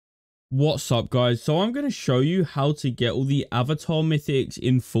What's up, guys? So I'm going to show you how to get all the avatar mythics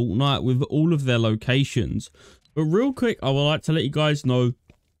in Fortnite with all of their locations. But real quick, I would like to let you guys know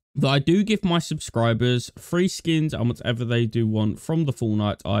that I do give my subscribers free skins and whatever they do want from the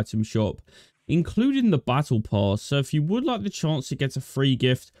Fortnite item shop, including the battle pass. So if you would like the chance to get a free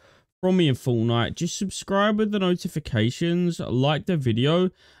gift from me in Fortnite, just subscribe with the notifications, like the video,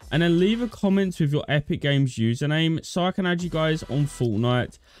 and then leave a comment with your Epic Games username so I can add you guys on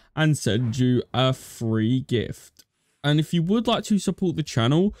Fortnite and send you a free gift. And if you would like to support the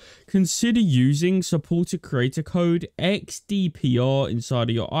channel, consider using supporter creator code XDPR inside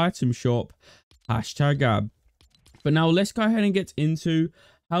of your item shop, #AB. But now let's go ahead and get into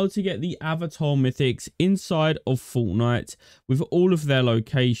how to get the avatar mythics inside of Fortnite with all of their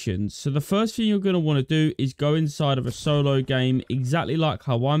locations. So the first thing you're going to want to do is go inside of a solo game, exactly like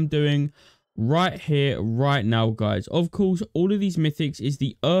how I'm doing right here, right now, guys. Of course, all of these mythics is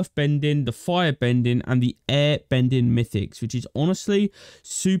the Earthbending, the Firebending, and the Airbending mythics, which is honestly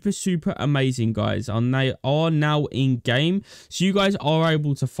super amazing, guys. And they are now in game, so you guys are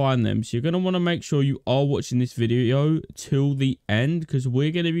able to find them. So you're going to want to make sure you are watching this video till the end, because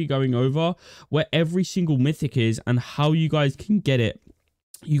we're going to be going over where every single mythic is and how you guys can get it.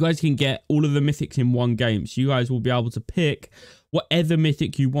 You guys can get all of the mythics in one game, so you guys will be able to pick whatever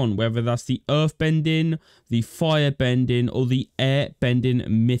mythic you want, whether that's the Earthbending, the Firebending, or the Airbending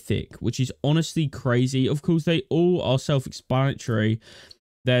mythic, which is honestly crazy. Of course, they all are self-explanatory.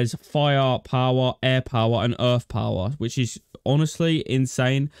 There's fire power, air power, and earth power, which is honestly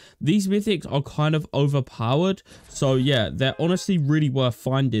insane. These mythics are kind of overpowered, so yeah, they're honestly really worth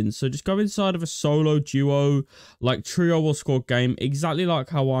finding. So just go inside of a solo, duo, like trio or squad game, exactly like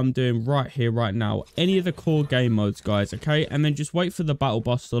how I'm doing right here, right now. Any of the core game modes, guys, okay? And then just wait for the battle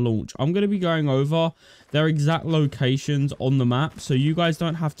bus to launch. I'm going to be going over their exact locations on the map, so you guys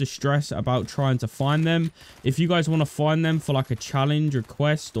don't have to stress about trying to find them. If you guys want to find them for like a challenge or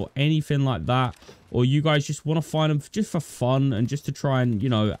quest or anything like that, or you guys just want to find them just for fun and just to try and, you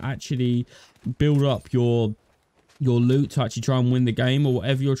know, actually build up your loot to actually try and win the game, or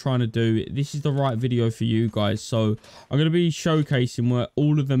whatever you're trying to do, this is the right video for you guys. So I'm going to be showcasing where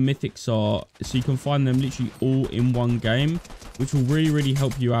all of the mythics are, so you can find them literally all in one game, which will really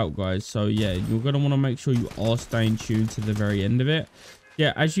help you out, guys. So yeah, you're going to want to make sure you are staying tuned to the very end of it.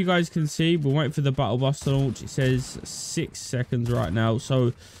 Yeah, as you guys can see, we're waiting for the battle bus to launch. It says 6 seconds right now.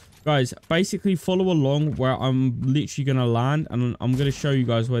 So guys, basically follow along where I'm literally going to land, and I'm going to show you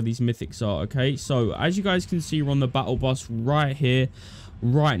guys where these mythics are, okay? So as you guys can see, we're on the battle bus right here,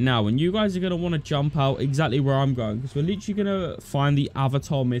 right now, and you guys are going to want to jump out exactly where I'm going, because we're literally going to find the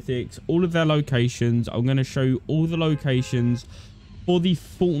avatar mythics, all of their locations. I'm going to show you all the locations for the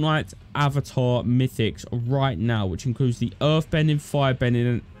Fortnite avatar mythics right now, which includes the Earthbending,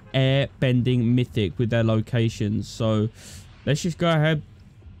 Firebending, and Airbending mythic with their locations. So let's just go ahead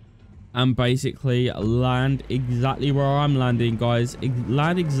and basically land exactly where I'm landing, guys.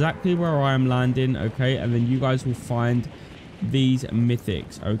 Land exactly where I am landing, okay? And then you guys will find these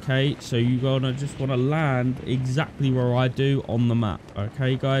mythics, okay? So you're gonna just want to land exactly where I do on the map,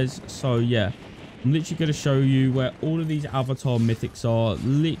 okay, guys? So yeah, I'm literally going to show you where all of these avatar mythics are,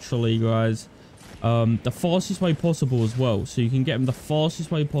 literally, guys. The fastest way possible as well, so you can get them the fastest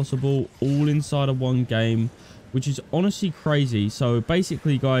way possible, all inside of one game, which is honestly crazy. So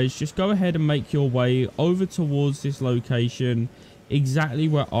basically, guys, just go ahead and make your way over towards this location, exactly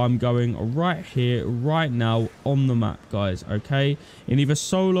where I'm going right here, right now on the map, guys, okay? In either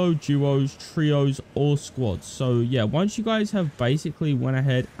solo, duos, trios, or squads. So yeah, once you guys have basically went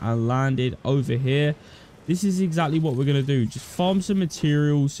ahead and landed over here, this is exactly what we're going to do. Just farm some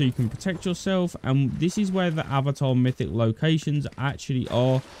materials so you can protect yourself, and this is where the avatar mythic locations actually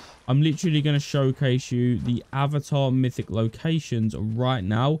are. I'm literally going to showcase you the avatar mythic locations right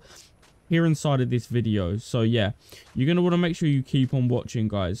now here inside of this video. So yeah, you're going to want to make sure you keep on watching,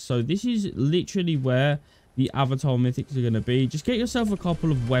 guys. So this is literally where the avatar mythics are going to be. Just get yourself a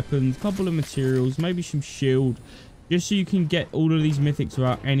couple of weapons, couple of materials, maybe some shield, just so you can get all of these mythics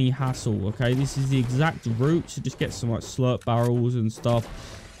without any hassle, okay? This is the exact route, so just get some like slurp barrels and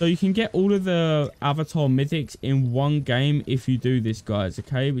stuff. So you can get all of the avatar mythics in one game if you do this, guys,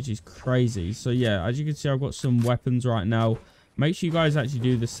 okay? Which is crazy. So yeah, as you can see, I've got some weapons right now. Make sure you guys actually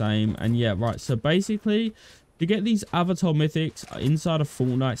do the same. And yeah, right, so basically, to get these avatar mythics inside of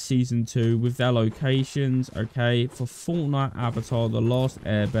Fortnite Season 2 with their locations, okay, for Fortnite Avatar, The Last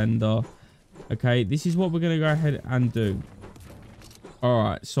Airbender, okay, this is what we're going to go ahead and do. All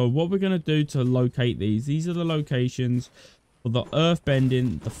right, so what we're going to do to locate these are the locations for the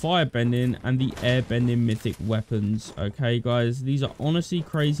Earthbending, the Firebending, and the Airbending mythic weapons. Okay, guys, these are honestly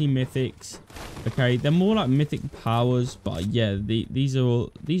crazy mythics. Okay, they're more like mythic powers, but yeah, these are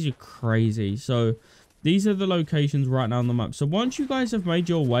crazy. So these are the locations right now on the map. So once you guys have made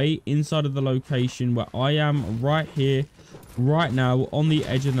your way inside of the location where I am right here, right now on the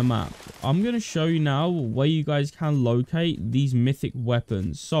edge of the map, I'm going to show you now where you guys can locate these mythic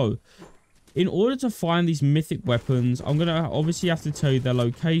weapons. So in order to find these mythic weapons, I'm going to obviously have to tell you their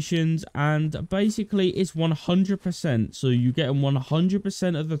locations, and basically it's 100%. So you get them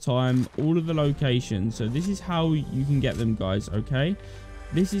 100% of the time, all of the locations. So this is how you can get them, guys. Okay,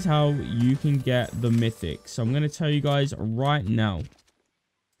 this is how you can get the mythics. So I'm going to tell you guys right now.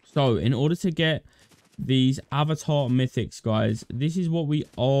 So in order to get these avatar mythics, guys, this is what we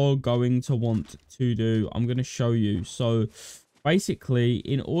are going to want to do. I'm going to show you. So basically,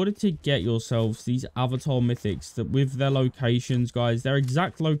 in order to get yourselves these avatar mythics that with their locations, guys, their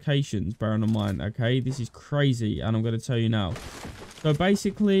exact locations, bearing in mind, okay, this is crazy, and I'm going to tell you now. So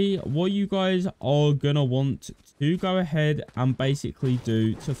basically, what you guys are going to want to go ahead and basically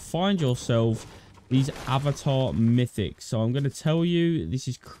do to find yourself these avatar mythics. So I'm going to tell you, this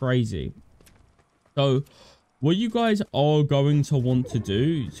is crazy. So what you guys are going to want to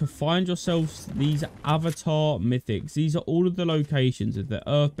do to find yourselves these avatar mythics, these are all of the locations of the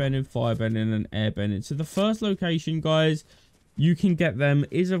Earthbending, Firebending, and Airbending. So the first location, guys, you can get them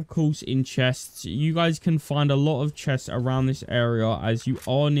is of course in chests. You guys can find a lot of chests around this area as you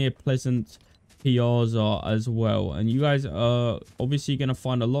are near Pleasant Piazza as well, and you guys are obviously going to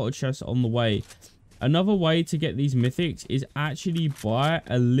find a lot of chests on the way. Another way to get these mythics is actually by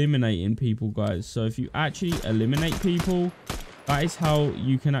eliminating people, guys. So if you actually eliminate people, that is how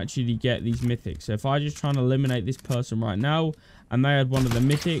you can actually get these mythics. So if I just try and eliminate this person right now and they had one of the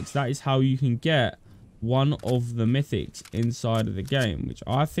mythics, that is how you can get one of the mythics inside of the game, which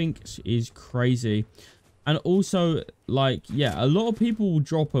I think is crazy. And also, like, yeah, a lot of people will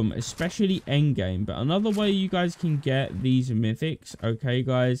drop them, especially end game. But another way you guys can get these mythics, okay,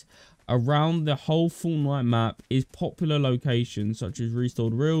 guys, around the whole Fortnite map is popular locations such as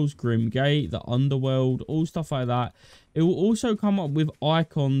Restored Reels, Grim Gate, the Underworld, all stuff like that. It will also come up with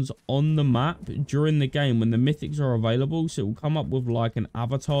icons on the map during the game when the mythics are available. So it will come up with like an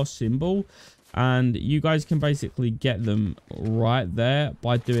avatar symbol, and you guys can basically get them right there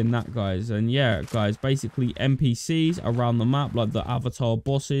by doing that, guys. And yeah, guys, basically NPCs around the map like the avatar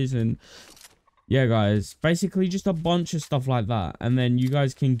bosses, and yeah, guys, basically just a bunch of stuff like that. And then you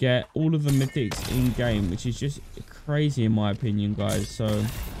guys can get all of the mythics in game, which is just crazy in my opinion, guys. So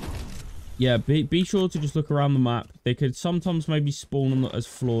yeah, be sure to just look around the map. They could sometimes maybe spawn as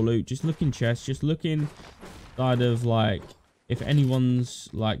floor loot. Just look in chests, just look inside of like if anyone's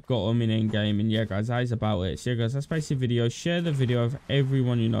like got them in end game. And yeah, guys, that is about it. So yeah, guys, that's basically the video. Share the video with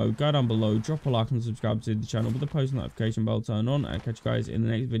everyone you know. Go down below, drop a like and subscribe to the channel with the post notification bell turned on, and catch you guys in the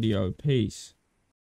next video. Peace.